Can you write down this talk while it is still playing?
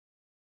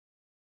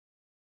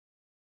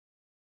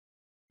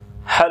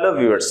Hello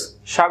viewers,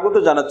 স্বাগত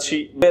জানাচ্ছি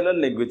Belal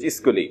language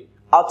স্কুলে।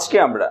 আজকে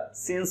আমরা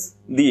সিন্স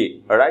দিয়ে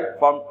রাইট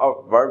ফর্ম অফ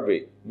ভার্বে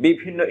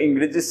বিভিন্ন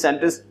ইংরেজি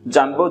সেন্টেন্স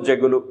জানবো,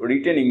 যেগুলো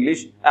রিটেন ইংলিশ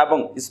এবং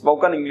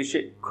স্পোকেন ইংলিশে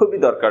খুবই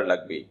দরকার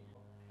লাগবে।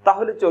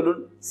 তাহলে চলুন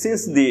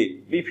সিন্স দিয়ে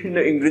বিভিন্ন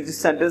ইংরেজি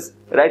sentence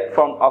write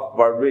form of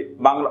ভার্বে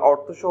Bangla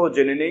অর্থ সহ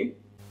জেনে নেই।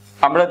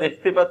 আমরা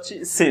দেখতে পাচ্ছি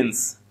সিন্স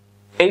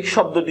এই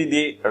শব্দটি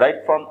দিয়ে রাইট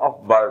ফর্ম অফ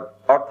ভার্ব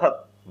অর্থাৎ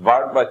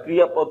ভার্ব বা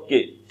ক্রিয়াপদকে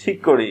ঠিক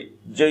করে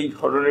যেই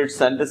ধরনের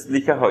সেন্টেন্স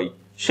লেখা হয়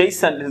সেই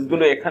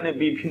সেন্টেন্সগুলো এখানে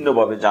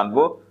বিভিন্নভাবে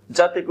জানবো,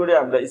 যাতে করে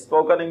আমরা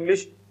স্পোকেন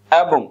ইংলিশ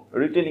এবং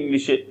রিটেন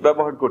ইংলিশে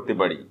ব্যবহার করতে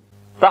পারি।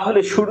 তাহলে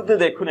শুরুতে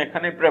দেখুন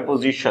এখানে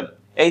প্রেপোজিশন।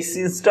 এই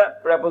সিন্সটা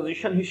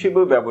প্রেপোজিশন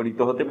হিসেবেও ব্যবহৃত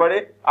হতে পারে,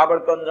 আবার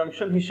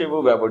কনজাংশন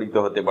হিসেবেও ব্যবহৃত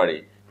হতে পারে।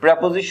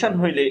 প্রেপোজিশন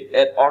হইলে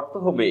এর অর্থ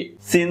হবে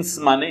সিন্স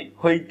মানে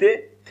হইতে,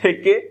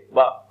 থেকে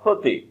বা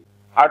হতে,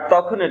 আর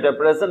তখন এটা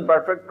present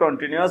perfect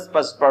continuous,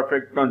 past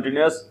perfect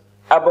continuous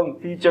এবং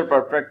ফিউচার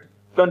পারফেক্ট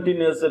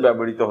কন্টিনিউয়াসে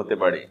ব্যবহৃত হতে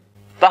পারে।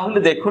 তাহলে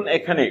দেখুন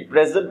এখানে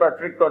প্রেজেন্ট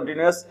পারফেক্ট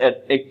কন্টিনিউয়াস এর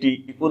একটি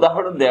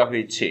উদাহরণ দেওয়া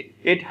হয়েছে।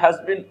 It has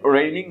been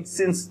raining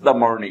since the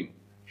morning.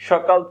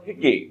 সকাল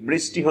থেকে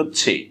বৃষ্টি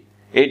হচ্ছে।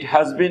 It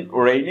has been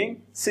raining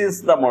since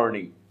the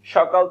morning.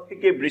 সকাল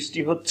থেকে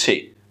বৃষ্টি হচ্ছে।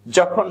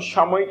 যখন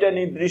সময়টা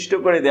নির্দিষ্ট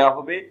করে দেওয়া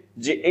হবে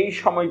যে এই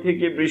সময়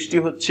থেকে বৃষ্টি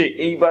হচ্ছে,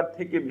 এইবার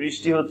থেকে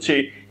বৃষ্টি হচ্ছে,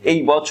 এই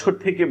বছর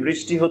থেকে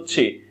বৃষ্টি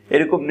হচ্ছে,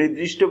 এরকম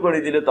নির্দিষ্ট করে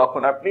দিলে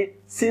তখন আপনি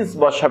সিন্স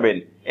বসাবেন।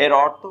 এর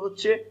অর্থ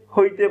হচ্ছে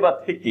হইতে বা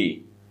থেকে।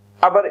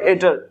 আবার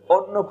এটার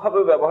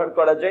অন্যভাবে ব্যবহার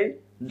করা যায়,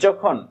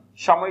 যখন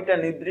সময়টা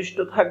নির্দিষ্ট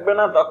থাকবে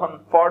না তখন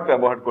ফর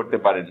ব্যবহার করতে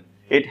পারেন।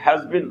 It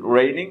has been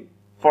raining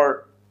for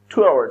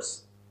 2 hours।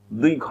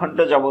 2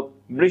 ঘন্টা যাবত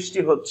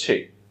বৃষ্টি হচ্ছে।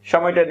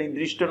 সময়টা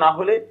নির্দিষ্ট না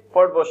হলে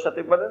ফর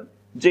বসাতে পারেন,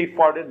 যেই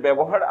ফর এর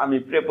ব্যবহার আমি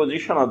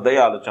প্রেপোজিশন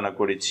অধ্যায়ে আলোচনা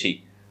করেছি।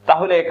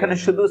 তাহলে এখানে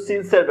শুধু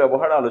সিন্স এর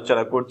ব্যবহার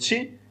আলোচনা করছি,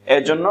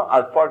 এজন্য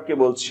আর ফর কে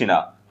বলছি না।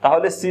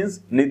 তাহলে সিন্স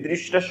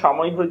নির্দিষ্ট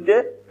সময় হইতে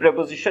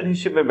প্রেপোজিশন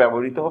হিসেবে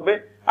ব্যবহৃত হবে,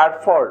 আর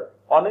ফর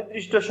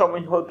অনির্দিষ্ট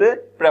সময় হতে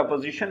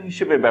প্রেপোজিশন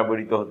হিসেবে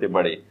ব্যবহৃত হতে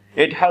পারে।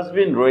 It has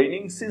been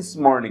raining since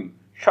morning.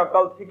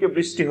 সকাল থেকে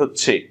বৃষ্টি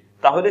হচ্ছে।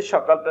 তাহলে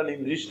সকালটা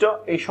নির্দিষ্ট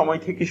এই সময়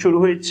থেকে শুরু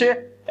হয়েছে,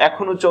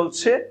 এখনো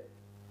চলছে,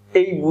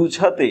 এই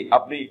বুঝাতে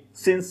আপনি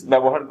সিন্স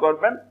ব্যবহার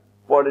করবেন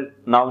পরের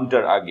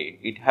নাউনটার আগে।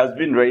 ইট হ্যাজ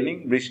বিন রেইনিং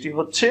বৃষ্টি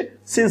হচ্ছে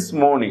সিন্স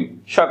মর্নিং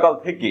সকাল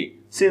থেকে,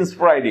 সিন্স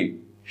ফ্রাইডে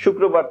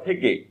শুক্রবার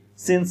থেকে,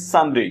 সিন্স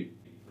সানডে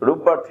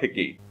রোববার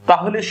থেকে।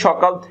 তাহলে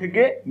সকাল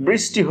থেকে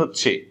বৃষ্টি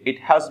হচ্ছে। It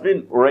has been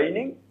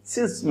raining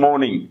since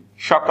morning.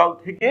 সকাল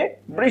থেকে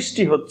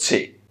বৃষ্টি হচ্ছে।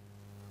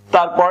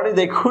 তারপরে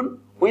দেখুন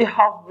we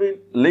have been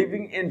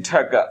living in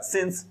Dhaka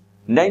since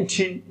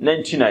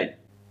 1999।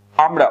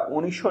 আমরা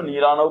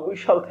 1999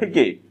 সাল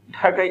থেকে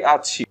ঢাকায়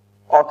আছি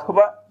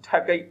অথবা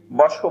ঢাকায়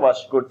বসবাস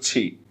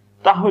করছি।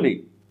 তাহলে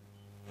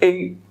এই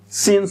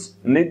সিন্স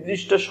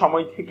নির্দিষ্ট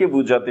সময় থেকে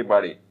বোঝাতে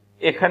পারে।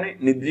 এখানে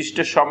নির্দিষ্ট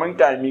সময়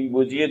টাইমিং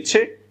বুঝিয়েছে,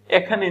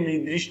 এখানে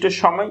নির্দিষ্ট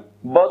সময়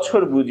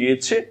বছর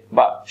বুঝিয়েছে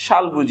বা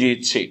সাল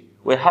বুঝিয়েছে।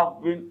 উই হ্যাভ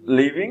বিন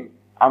লিভিং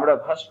আমরা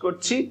বাস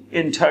করছি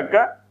ইন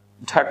ঢাকা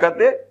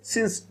ঢাকাতে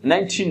সিন্স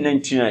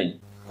 1999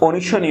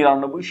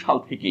 1999 সাল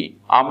থেকে।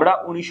 আমরা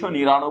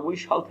 1999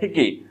 সাল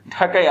থেকে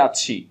ঢাকায়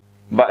আছি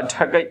বা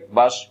ঢাকায়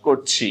বাস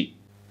করছি।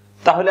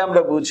 তাহলে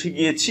আমরা বুঝে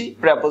গিয়েছি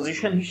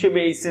প্রেপোজিশন হিসেবে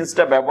এই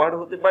সেন্সটা ব্যবহার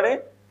হতে পারে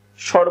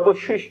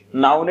সর্বশেষ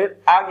নাউনের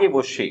আগে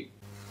বসে।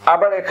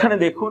 আবার এখানে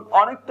দেখুন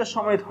অনেকটা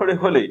সময় ধরে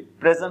হলে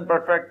প্রেজেন্ট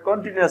পারফেক্ট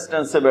কন্টিনিউয়াস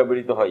টেন্সে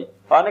ব্যবহৃত হয়।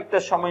 অনেকটা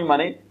সময়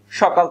মানে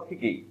সকাল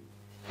থেকে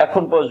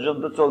এখন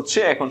পর্যন্ত চলছে,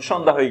 এখন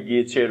সন্ধ্যা হয়ে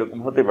গিয়েছে, এরকম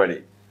হতে পারে।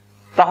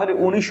 তাহলে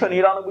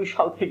 1999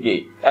 সাল থেকে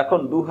এখন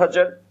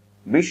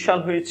 2020 সাল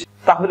হয়েছে,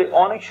 তাহলে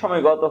অনেক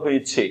সময় গত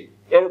হয়েছে,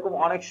 এরকম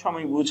অনেক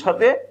সময়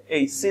বুঝাতে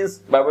এই সিন্স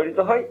ব্যবহৃত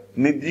হয়।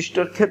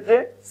 নির্দিষ্টর ক্ষেত্রে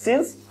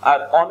সিন্স আর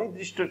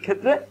অনির্দিষ্টর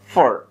ক্ষেত্রে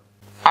ফর।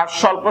 আর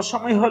স্বল্প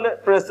সময় হলে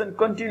প্রেজেন্ট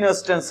কন্টিনিউয়াস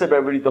টেন্সে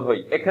ব্যবহৃত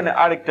হয়। এখানে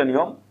আরেকটা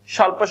নিয়ম,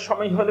 স্বল্প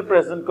সময় হলে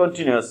প্রেজেন্ট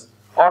কন্টিনিউয়াস,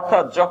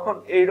 অর্থাৎ যখন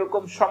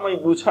এইরকম সময়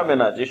বুঝাবে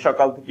না যে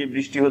সকাল থেকে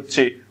বৃষ্টি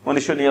হচ্ছে,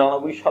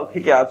 1999 সাল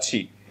থেকে আছি,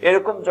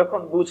 এরকম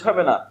যখন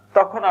বুঝাবে না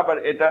তখন আবার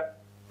এটা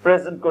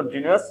present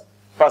continuous,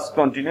 past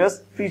continuous,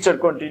 future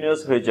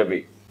continuous হয়ে যাবে।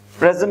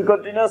 Present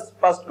continuous,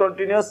 past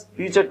continuous,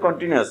 future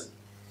continuous,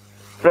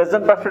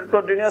 present perfect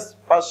continuous,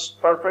 past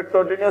perfect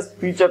continuous,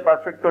 future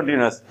perfect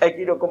continuous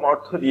একই রকম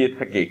অর্থ দিয়ে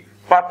থাকে।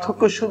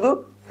 পার্থক্য শুধু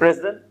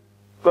present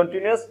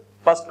continuous,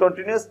 past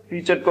continuous,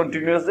 future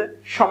কন্টিনিউয়াসে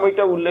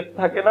সময়টা উল্লেখ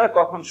থাকে না,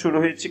 কখন শুরু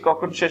হয়েছে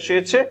কখন শেষ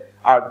হয়েছে।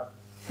 আর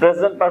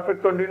present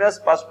perfect continuous,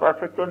 past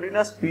perfect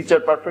continuous,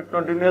 future perfect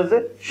কন্টিনিউয়াসে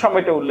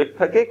সময়টা উল্লেখ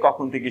থাকে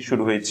কখন থেকে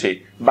শুরু হয়েছে।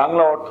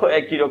 বাংলা অর্থ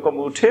একই রকম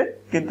উঠে,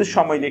 কিন্তু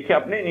সময় দেখে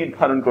আপনি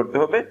নির্ধারণ করতে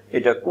হবে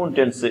এটা কোন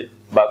টেন্সে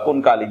বা কোন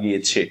কালে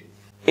গিয়েছে।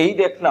 এই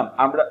দেখলাম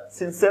আমরা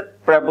সিন্সের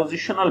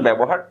প্রেপোজিশনাল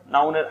ব্যবহার,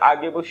 নাউনের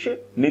আগে বসে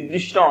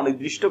নির্দিষ্ট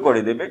অনির্দিষ্ট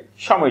করে দেবে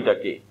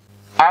সময়টাকে।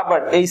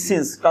 আবার এই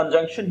সিন্স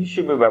কনজাংশন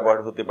হিসেবে ব্যবহার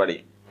হতে পারে।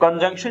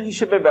 কনজাংশন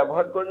হিসেবে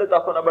ব্যবহার করলে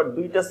তখন আবার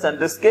দুইটা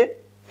সেন্টেন্সকে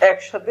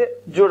একসাথে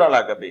জোড়া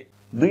লাগাবে।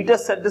 দুইটা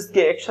সেন্টেন্সকে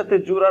একসাথে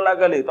জোড়া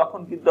লাগালে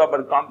তখন কিন্তু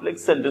আবার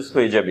কমপ্লেক্স সেন্টেন্স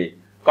হয়ে যাবে।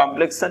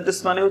 কমপ্লেক্স সেন্টেন্স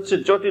মানে হচ্ছে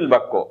জটিল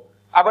বাক্য।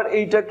 আবার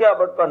এইটাকে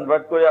আবার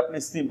কনভার্ট করে আপনি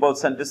সিম্পল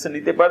সেন্টেন্সে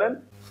নিতে পারেন,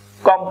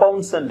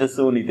 কম্পাউন্ড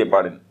সেন্টেন্সেও নিতে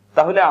পারেন।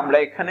 তাহলে আমরা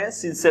এখানে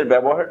সিন্সের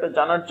ব্যবহারটা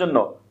জানার জন্য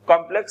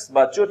কমপ্লেক্স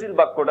বা জটিল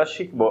বাক্যটা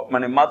শিখবো,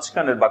 মানে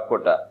মাঝখানের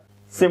বাক্যটা।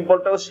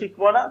 সিম্পলটাও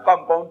শিখবো না,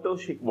 কম্পাউন্ডটাও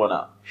শিখবো না,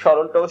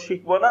 সরলটাও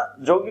শিখবো না,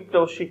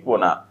 যৌগিকটাও শিখবো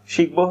না।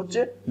 শিখবো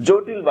হচ্ছে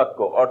জটিল বাক্য,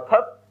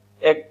 অর্থাৎ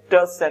একটা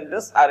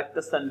সেন্টেন্স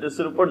আরেকটা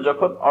সেন্টেন্সের উপর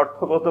যখন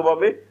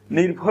অর্থগতভাবে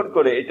নির্ভর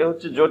করে, এটা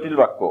হচ্ছে জটিল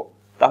বাক্য।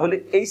 তাহলে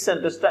এই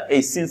সেন্টেন্সটা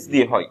এই সিন্স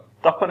দিয়ে হয়,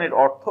 তখন এর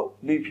অর্থ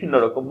বিভিন্ন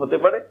রকম হতে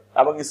পারে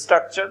এবং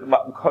স্ট্রাকচার বা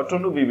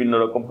গঠনও বিভিন্ন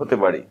রকম হতে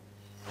পারে।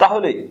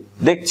 তাহলে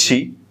দেখছি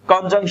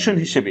কনজাংশন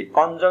হিসেবে,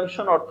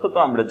 কনজাংশন অর্থ তো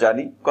আমরা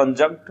জানি,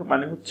 কনজাংক্ট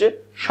মানে হচ্ছে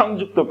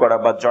সংযুক্ত করা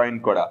বা জয়েন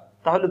করা।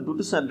 তাহলে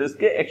দুটো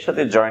সেন্টেন্সকে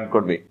একসাথে জয়েন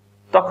করবে,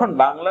 তখন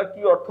বাংলা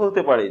কি অর্থ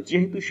হতে পারে?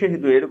 যেহেতু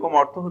সেহেতু এরকম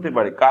অর্থ হতে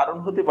পারে, কারণ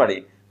হতে পারে,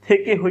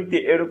 থেকে হইতে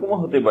এরকমও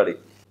হতে পারে।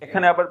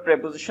 এখানে আবার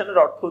প্রেপোজিশনের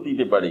অর্থ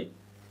দিতে পারে।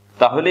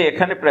 তাহলে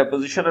এখানে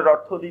প্রেপোজিশনের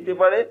অর্থ দিতে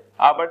পারে,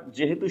 আবার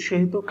যেহেতু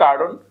সেহেতু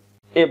কারণ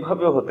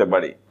এভাবেও হতে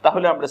পারে।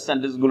 তাহলে আমরা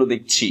সেন্টেন্স গুলো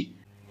দেখছি।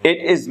 ইট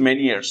ইজ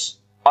মেনি ইয়ার্স,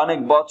 অনেক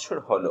বছর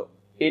হলো।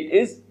 ইট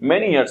ইজ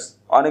মেনি ইয়ার্স,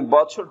 অনেক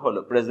বছর হলো,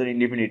 present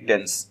indefinite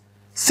tense.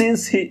 Since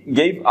he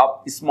gave up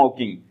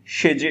smoking,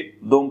 সে যে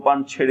ধূমপান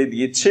ছেড়ে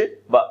দিয়েছে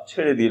বা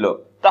ছেড়ে দিল।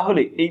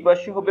 তাহলে এই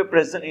পাশে হবে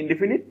প্রেজেন্ট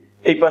ইনডিফিনিট,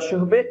 এই পাশে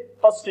হবে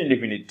পাস্ট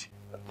ইনডিফিনিট।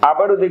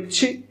 আবারও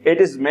দেখছি, ইট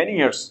ইজ মেনি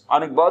ইয়ার্স,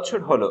 অনেক বছর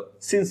হলো,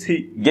 since he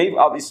gave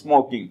up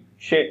smoking,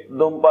 সে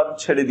ধূমপান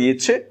ছেড়ে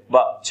দিয়েছে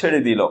বা ছেড়ে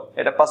দিল।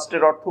 এটা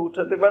পাস্টের অর্থ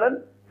উঠাতে পারেন,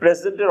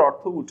 প্রেজেন্টের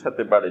অর্থ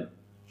উঠাতে পারেন,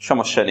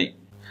 সমস্যা নেই।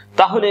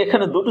 তাহলে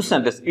এখানে দুটো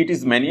sentence, it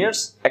is many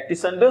years একটি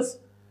sentence,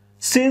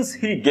 since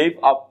he gave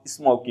up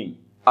smoking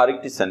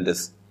আরেকটি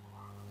সেন্টেন্স।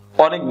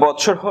 অনেক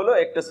বছর হলো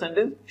একটা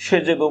সেন্টেন্স, সে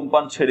যে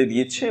ধূমপান ছেড়ে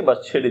দিয়েছে বা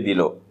ছেড়ে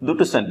দিল,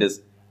 দুটো সেন্টেন্স।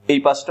 এই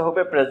পাঁচটা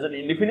হবে প্রেজেন্ট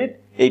ইনডিফিনিট,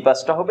 এই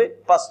পাঁচটা হবে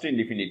পাস্ট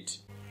ইনডিফিনিট।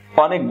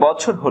 অনেক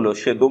বছর হলো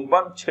সে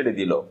ধূমপান ছেড়ে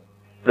দিল,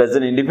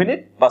 প্রেজেন্ট ইনডিফিনিট,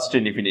 পাস্ট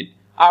ইনডিফিনিট।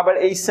 আবার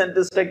এই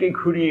সেন্টেন্সটাকে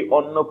ঘুরিয়ে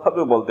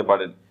অন্যভাবে বলতে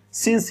পারেন,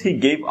 since he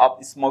gave up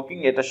smoking,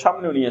 এটা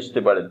সামনেও নিয়ে আসতে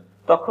পারেন,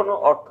 তখনও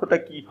অর্থটা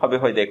কিভাবে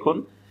হয় দেখুন।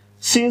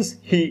 Since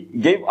he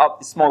gave up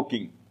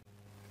smoking,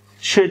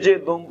 সে যে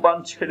ধূমপান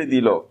ছেড়ে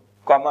দিল,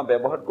 কমা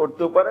ব্যবহার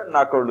করতেও পারেন,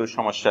 না করলেও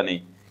সমস্যা নেই।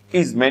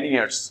 ইজ মেনি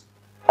ইয়ার্স,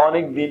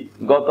 অনেক দিন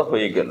গত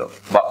হয়ে গেল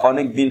বা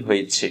অনেক দিন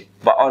হয়েছে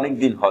বা অনেক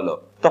দিন হলো,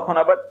 তখন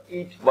আবার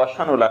ইট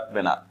বসানো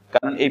লাগবে না,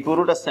 কারণ এই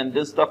পুরোটা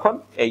সেন্টেন্স তখন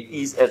এই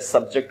ইজ এর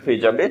সাবজেক্ট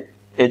হয়ে যাবে,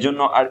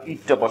 এজন্য আর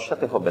ইটটা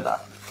বসাতে হবে না।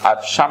 আর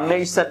সামনে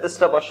এই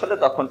সেন্টেন্সটা বসালে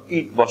তখন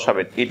ইট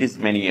বসাবেন, it is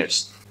many years.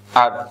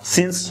 R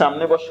since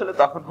সামনে বসালে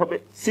তখন হবে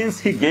since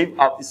he gave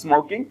up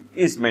smoking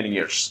is many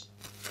years.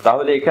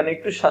 তাহলে এখানে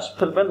একটু শ্বাস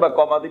ফেলবেন বা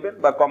কমা দিবেন,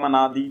 বা কমা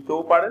না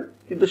দিতেও পারেন,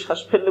 কিন্তু শ্বাস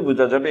ফেললে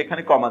বোঝা যাবে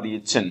এখানে কমা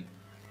দিয়েছেন।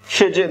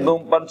 সে যে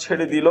ধূমপান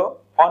ছেড়ে দিল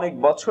অনেক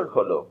বছর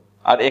হলো,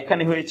 আর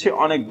এখানে হয়েছে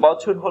অনেক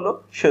বছর হলো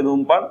সে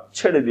ধূমপান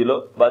ছেড়ে দিল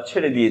বা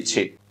ছেড়ে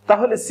দিয়েছে।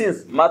 তাহলে সিন্স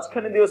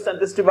মাঝখানে দিয়েও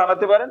সেন্টেন্সটি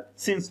বানাতে পারেন,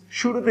 সিন্স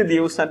শুরুতে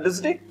দিয়েও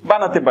সেন্টেন্সটি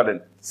বানাতে পারেন।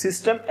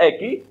 সিস্টেম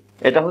একই,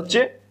 এটা হচ্ছে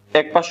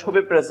এক পাশ হবে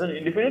প্রেজেন্ট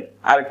ইনডিফিনিট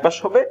আর এক পাশ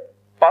হবে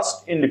পাস্ট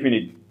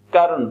ইনডিফিনিট,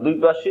 কারণ দুই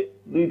পাশে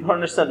দুই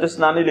ধরনের সেন্টেন্স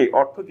না নিলে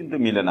অর্থ কিন্তু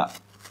মিলে না।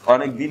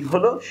 অনেক দিন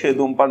হলো সে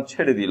ধূমপান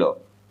ছেড়ে দিল,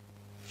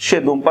 সে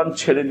ধূমপান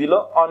ছেড়ে দিল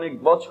অনেক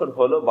বছর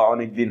হলো বা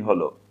অনেক দিন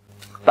হলো।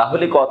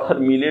 তাহলে কথার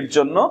মিলের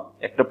জন্য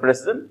একটা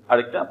প্রেজেন্ট আর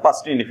একটা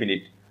পাস্ট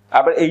ইনডিফিনিট।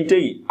 আবার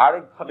এইটাই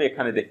আরেকভাবে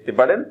এখানে দেখতে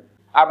পারেন,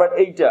 আবার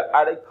এইটা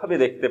আরেকভাবে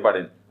দেখতে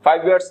পারেন।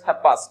 5 years have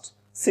passed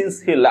since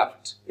he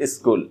left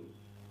school,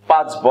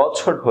 5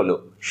 বছর হলো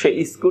সে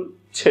স্কুল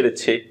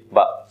ছেড়েছে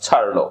বা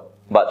ছাড়লো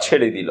বা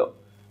ছেড়ে দিল।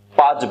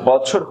 5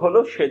 বছর হলো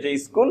সে যে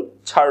স্কুল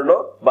ছাড়লো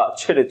বা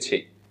ছেড়েছে।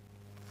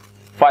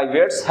 5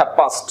 years have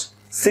passed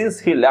since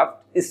he left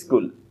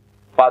school,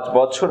 5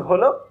 বছর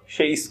হলো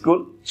সে স্কুল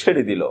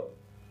ছেড়ে দিল।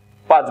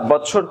 5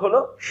 বছর হলো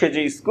সে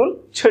যে স্কুল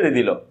ছেড়ে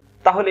দিল।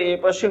 তাহলে এই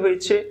পাশে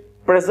হয়েছে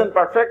প্রেজেন্ট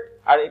পারফেক্ট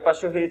আর এই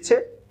পাশে হয়েছে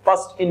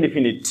পাস্ট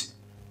ইনডিফিনিট।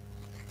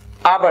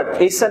 আবার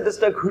এই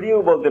সেন্টেন্সটা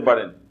ঘুরিয়েও বলতে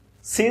পারেন,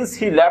 since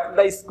he left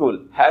the school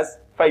has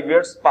 5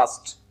 years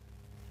passed,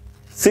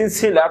 since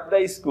he left the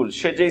school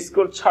সে যে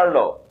স্কুল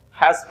ছাড়লো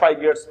হ্যাজ 5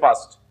 years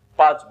passed,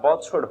 5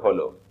 বছর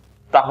হলো।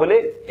 তাহলে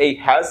এই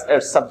হ্যাজ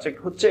এর সাবজেক্ট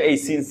হচ্ছে এই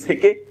সিন্স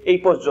থেকে এই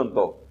পর্যন্ত।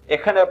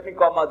 এখানে আপনি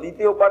কমা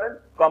দিতেও পারেন,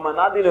 কমা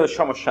না দিলেও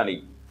সমস্যা নেই।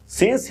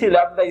 Since he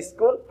left the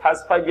school has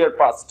 5 years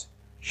passed,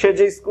 সে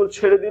যে স্কুল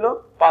ছেড়ে দিল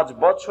 5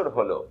 বছর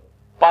হলো।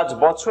 5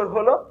 বছর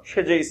হলো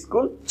সে যে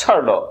স্কুল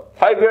ছাড়লো।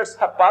 5 years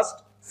have passed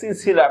since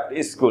he left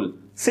school,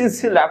 since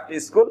he left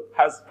school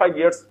has 5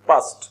 years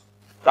passed।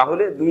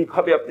 তাহলে দুই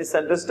ভাবে আপনি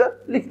সেন্টেন্সটা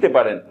লিখতে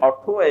পারেন,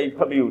 অর্থ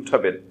এইভাবেই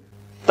উঠাবেন।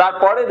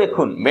 তারপরে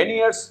দেখুন, many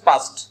years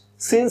passed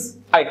since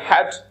I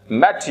had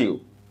met you,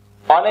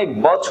 অনেক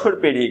বছর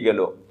পেরিয়ে গেল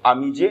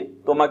আমি যে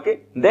তোমাকে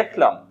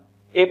দেখলাম।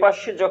 এ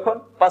পাশে যখন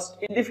পাস্ট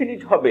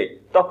ইনডিফিনিট হবে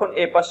তখন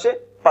এ পাশে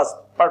পাস্ট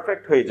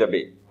পারফেক্ট হয়ে যাবে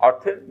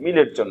অর্থের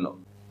মিলের জন্য।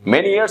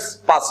 many years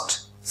passed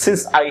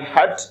since I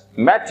had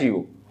met you,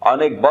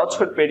 অনেক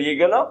বছর পেরিয়ে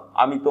গেল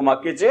আমি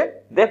তোমাকে যে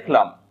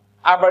দেখলাম।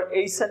 আবার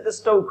এই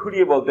সেন্টেন্সটাও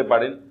ঘুরিয়ে বলতে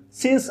পারেন,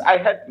 since I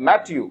had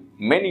met you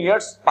many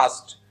years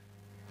passed,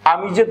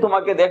 আমি যে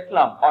তোমাকে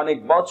দেখলাম অনেক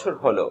বছর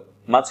হলো,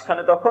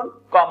 মাঝখানে তখন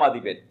কমা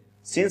দিবেন।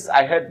 Since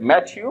I had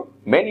met you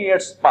many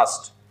years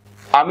past,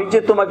 আমি যে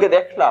তোমাকে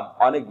দেখলাম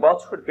অনেক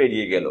বছর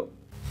পেরিয়ে গেল।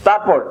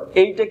 তারপর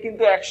এইটা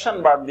কিন্তু অ্যাকশন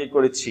ভার্ব দিয়ে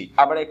করেছি,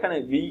 আবার এখানে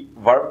বি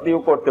ভার্ব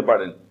দিয়েও করতে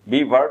পারেন। বি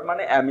ভার্ব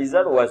মানে am is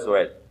or was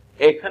were,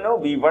 এখানেও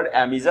be verb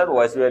am is or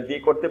was were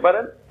দিয়ে করতে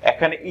পারেন।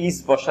 এখানে is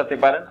বসাতে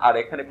পারেন, আর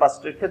এখানে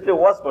পাস্টের ক্ষেত্রে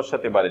was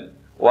বসাতে পারেন।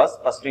 was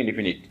past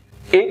indefinite।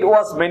 It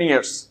was many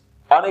years,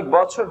 অনেক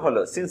বছর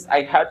হলো। Since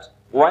I had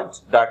went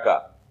Dhaka,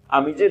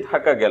 আমি যে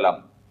ঢাকা গেলাম।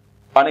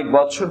 অনেক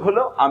বছর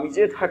হলো আমি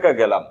যে ঢাকা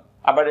গেলাম।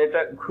 আবার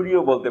এটা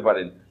ঘুরিয়েও বলতে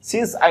পারেন।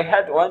 Since I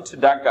had went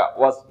Dhaka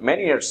was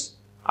many years,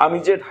 আমি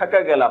যে ঢাকা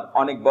গেলাম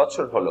অনেক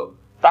বছর হলো।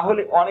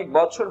 তাহলে অনেক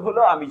বছর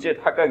হলো আমি যে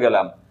ঢাকা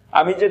গেলাম,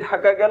 আমি যে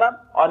ঢাকা গেলাম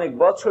অনেক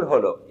বছর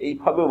হলো,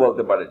 এইভাবেও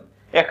বলতে পারেন।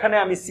 এখানে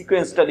আমি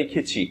সিকোয়েন্সটা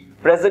লিখেছি।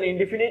 প্রেজেন্ট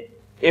ইনডিফিনিট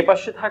এ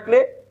পাশে থাকলে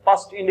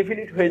পাস্ট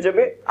ইনডিফিনিট হয়ে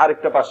যাবে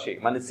আরেকটা পাশে,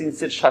 মানে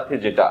সিন্সের সাথে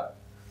যেটা।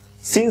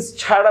 সিন্স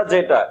ছাড়া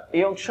যেটা,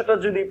 এই অংশটা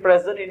যদি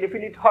প্রেজেন্ট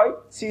ইনডিফিনিট হয়,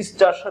 সিন্স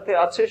যার সাথে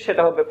আছে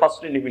সেটা হবে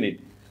পাস্ট ইনডিফিনিট।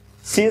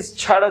 সিন্স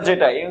ছাড়া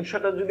যেটা, এই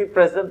অংশটা যদি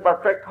প্রেজেন্ট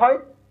পারফেক্ট হয়,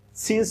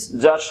 সিন্স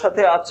যার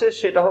সাথে আছে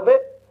সেটা হবে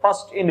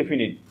পাস্ট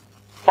ইনডিফিনিট।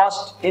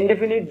 পাস্ট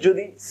ইনডিফিনিট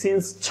যদি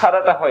সিন্স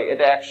ছাড়াটা হয়,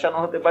 এটা অ্যাকশন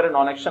হতে পারে,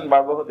 নন অ্যাকশন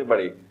ভার্বও হতে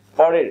পারে।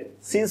 পরের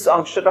সিন্স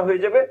অংশটা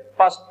হয়ে যাবে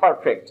পাস্ট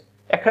পারফেক্ট।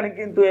 এখানে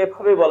কিন্তু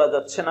এভাবে বলা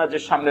যাচ্ছে না যে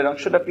সামনের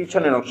অংশটা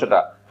পিছনের অংশটা,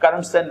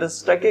 কারণ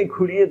সেন্টেন্সটাকে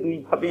ঘুরিয়ে দুই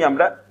ভাবেই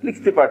আমরা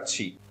লিখতে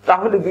পারছি।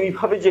 তাহলে দুই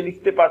ভাবে যে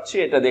লিখতে পারছি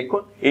এটা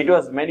দেখুন। It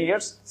was many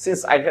years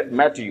since I had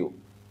met you.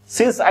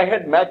 Since I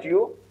had met you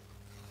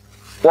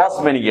was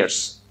many years.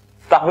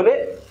 তাহলে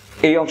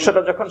এই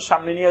অংশটা যখন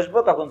সামনে নিয়ে আসবো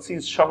তখন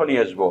সিন্স সহ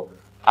নিয়ে আসবো।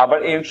 আবার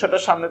এই অংশটা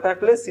সামনে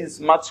থাকলে সিন্স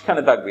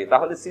মাঝখানে থাকবে,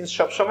 তাহলে সিন্স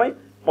সবসময়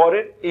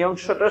পরের এই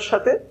অংশটার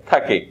সাথে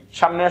থাকে।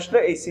 সামনে আসলে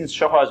এই সিন্স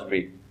সহ আসবে,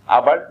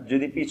 আবার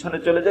যদি পিছনে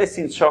চলে যায়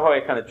সিন্স সহ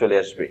এখানে চলে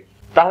আসবে।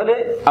 তাহলে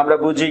আমরা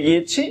বুঝে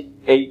গিয়েছি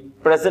এই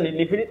present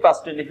indefinite,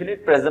 past indefinite,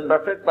 present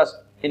perfect, past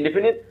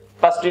indefinite,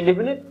 past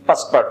indefinite,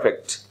 past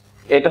perfect.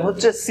 এটা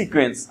হচ্ছে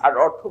সিকোয়েন্স। আর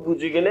অর্থ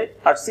বুঝে গেলে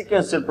আর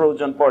সিকোয়েন্সের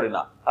প্রয়োজন পড়ে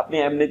না, আপনি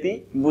এমনিতেই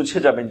বুঝে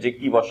যাবেন যে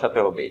কি বসাতে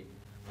হবে।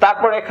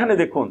 তারপর এখানে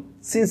দেখুন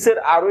সিন্সের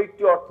আরো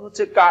একটি অর্থ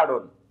হচ্ছে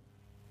কারণ।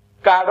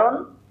 কারণ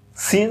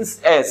সিন্স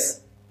এস,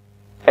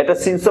 এটা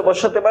সিন্সও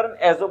বসাতে পারেন,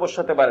 এসও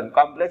বসাতে পারেন,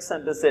 কমপ্লেক্স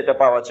সেন্টেন্সে এটা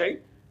পাওয়া যায়।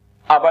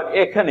 আবার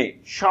এখানে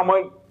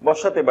সময়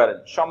বসাতে পারেন,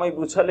 সময়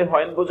বুঝালে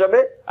হয় বোঝাবে,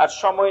 আর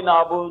সময় না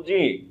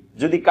বুঝিয়ে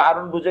যদি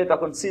কারণ বুঝায়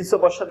তখন সিন্সও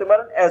বসাতে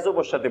পারেন, এসও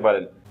বসাতে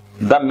পারেন।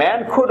 The man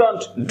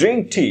couldn't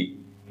drink tea,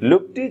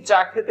 লোকটি চা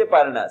খেতে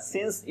পারে না।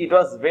 Since it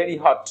was very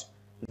hot,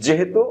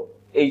 যেহেতু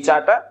এই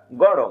চাটা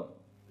গরম।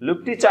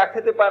 লোকটি চা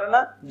খেতে পারে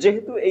না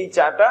যেহেতু এই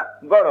চাটা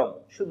গরম,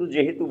 শুধু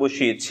যেহেতু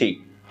বসিয়েছি।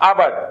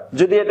 আবার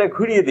যদি এটা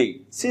ঘুরিয়ে দিই,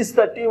 since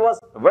the T was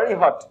very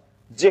hot,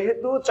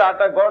 যেহেতু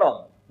চাটা গরম,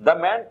 the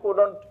man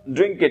couldn't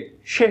drink it,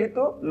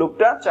 সেহেতু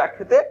লোকটা চা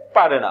খেতে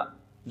পারে না।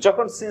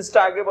 যখন সিন্সটা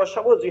আগে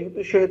বসাবো যেহেতু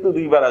সেহেতু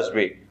দুইবার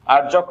আসবে,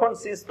 আর যখন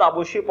সিন্স না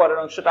বসিয়ে পরের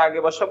অংশটা আগে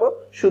বসাবো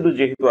শুধু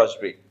যেহেতু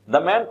আসবে।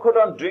 The man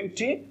couldn't drink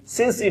tea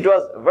since it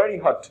was very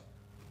hot,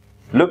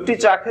 লোকটি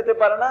চা খেতে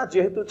পারে না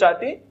যেহেতু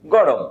চাটি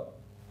গরম।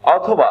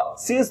 অথবা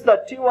since the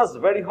tea was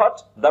very hot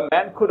the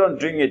man couldn't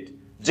drink it,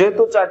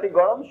 যেহেতু চাটি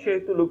গরম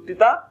সেহেতু লোকটি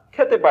তা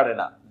খেতে পারে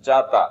না। যা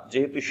তা,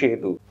 যেহেতু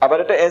সেহেতু। আবার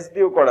এটা এস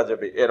দিয়েও করা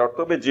যাবে, এর অর্থ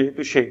হবে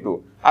যেহেতু সেহেতু।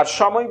 আর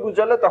সময়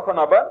বুঝালে তখন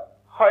আবার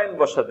হয়েন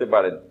বসাতে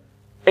পারেন।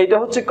 এটা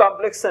হচ্ছে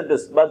কমপ্লেক্স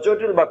সেন্টেন্স বা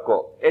জটিল বাক্য।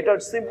 এটার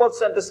সিম্পল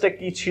সেন্টেন্সটা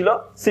কি ছিল?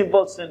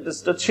 সিম্পল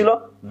সেন্টেন্সটা ছিল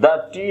the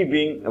tea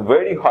being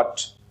very hot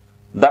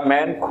the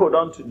man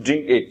couldn't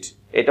drink it।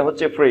 এটা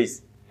হচ্ছে ফ্রেজ,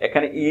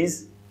 এখানে ইজ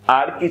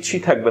আর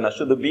কিছুই থাকবে না,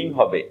 শুধু বিং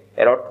হবে।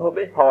 এর অর্থ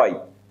হবে হয়।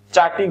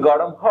 চাটি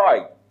গরম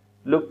হয়,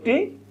 লোকটি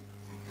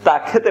তা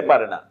খেতে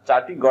পারে না।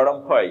 চাটি গরম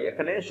হয়,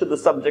 এখানে শুধু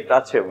সাবজেক্ট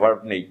আছে, ভার্ব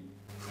নেই।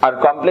 আর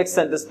কমপ্লেক্স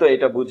সেন্টেন্স তো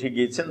এটা বুঝে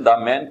গিয়েছেন, the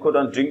man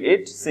couldn't drink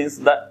it since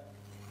the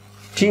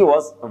tea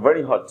was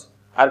very hot।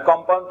 আর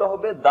কম্পাউন্ডটা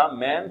হবে the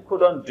man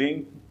couldn't drink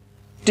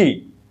tea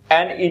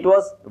and it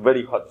was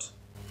very hot।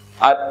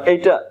 আর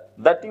এইটা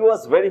the tea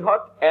was very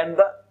hot and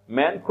the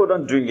man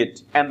couldn't drink it,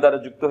 and দ্বারা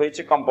যুক্ত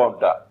হয়েছে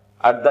কম্পাউন্ডটা।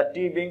 আর the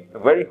tea being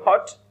very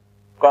hot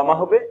কমা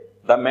হবে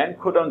the man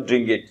couldn't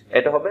drink it,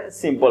 এটা হবে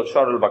simple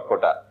সরল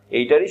বাক্যটা।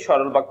 এইটারই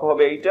সরল বাক্য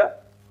হবে এইটা,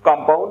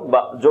 কম্পাউন্ড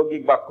বা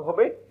যৌগিক বাক্য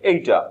হবে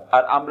এইটা।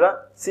 আর আমরা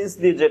সিন্স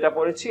দিয়ে যেটা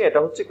পড়েছি এটা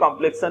হচ্ছে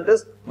কমপ্লেক্স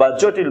সেন্টেন্স বা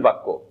জটিল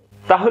বাক্য।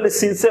 তাহলে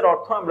সিন্সের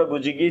অর্থ আমরা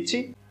বুঝে গিয়েছি।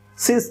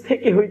 সিন্স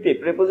থেকে হইতে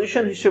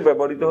প্রিপোজিশন হিসেবে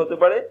ব্যবহৃত হতে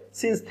পারে,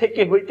 সিন্স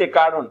থেকে হইতে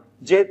কারণ,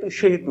 যেহেতু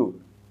সেহেতু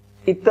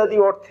ইত্যাদি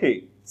অর্থে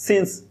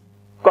সিন্স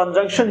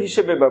কনজাংশন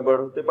হিসেবে ব্যবহার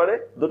হতে পারে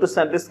দুটো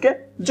সেন্টেন্সকে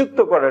যুক্ত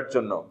করার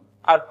জন্য।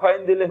 আর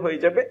হয়েন দিলে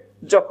হয়ে যাবে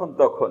যখন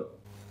তখন।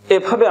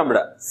 এভাবে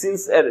আমরা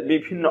সিন্স এর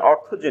বিভিন্ন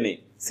অর্থ জেনে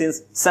সিন্স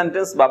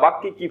সেন্টেন্স বা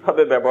বাক্যে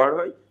কিভাবে ব্যবহার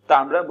হয় তা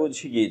আমরা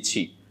বুঝে গিয়েছি।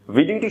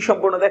 ভিডিওটি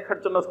সম্পূর্ণ দেখার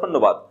জন্য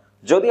ধন্যবাদ।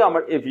 যদি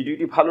আমার এই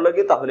ভিডিওটি ভালো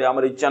লাগে তাহলে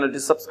আমার এই চ্যানেলটি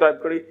সাবস্ক্রাইব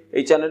করে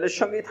এই চ্যানেলের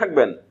সঙ্গেই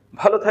থাকবেন।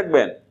 ভালো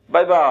থাকবেন,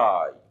 বাই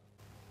বাই।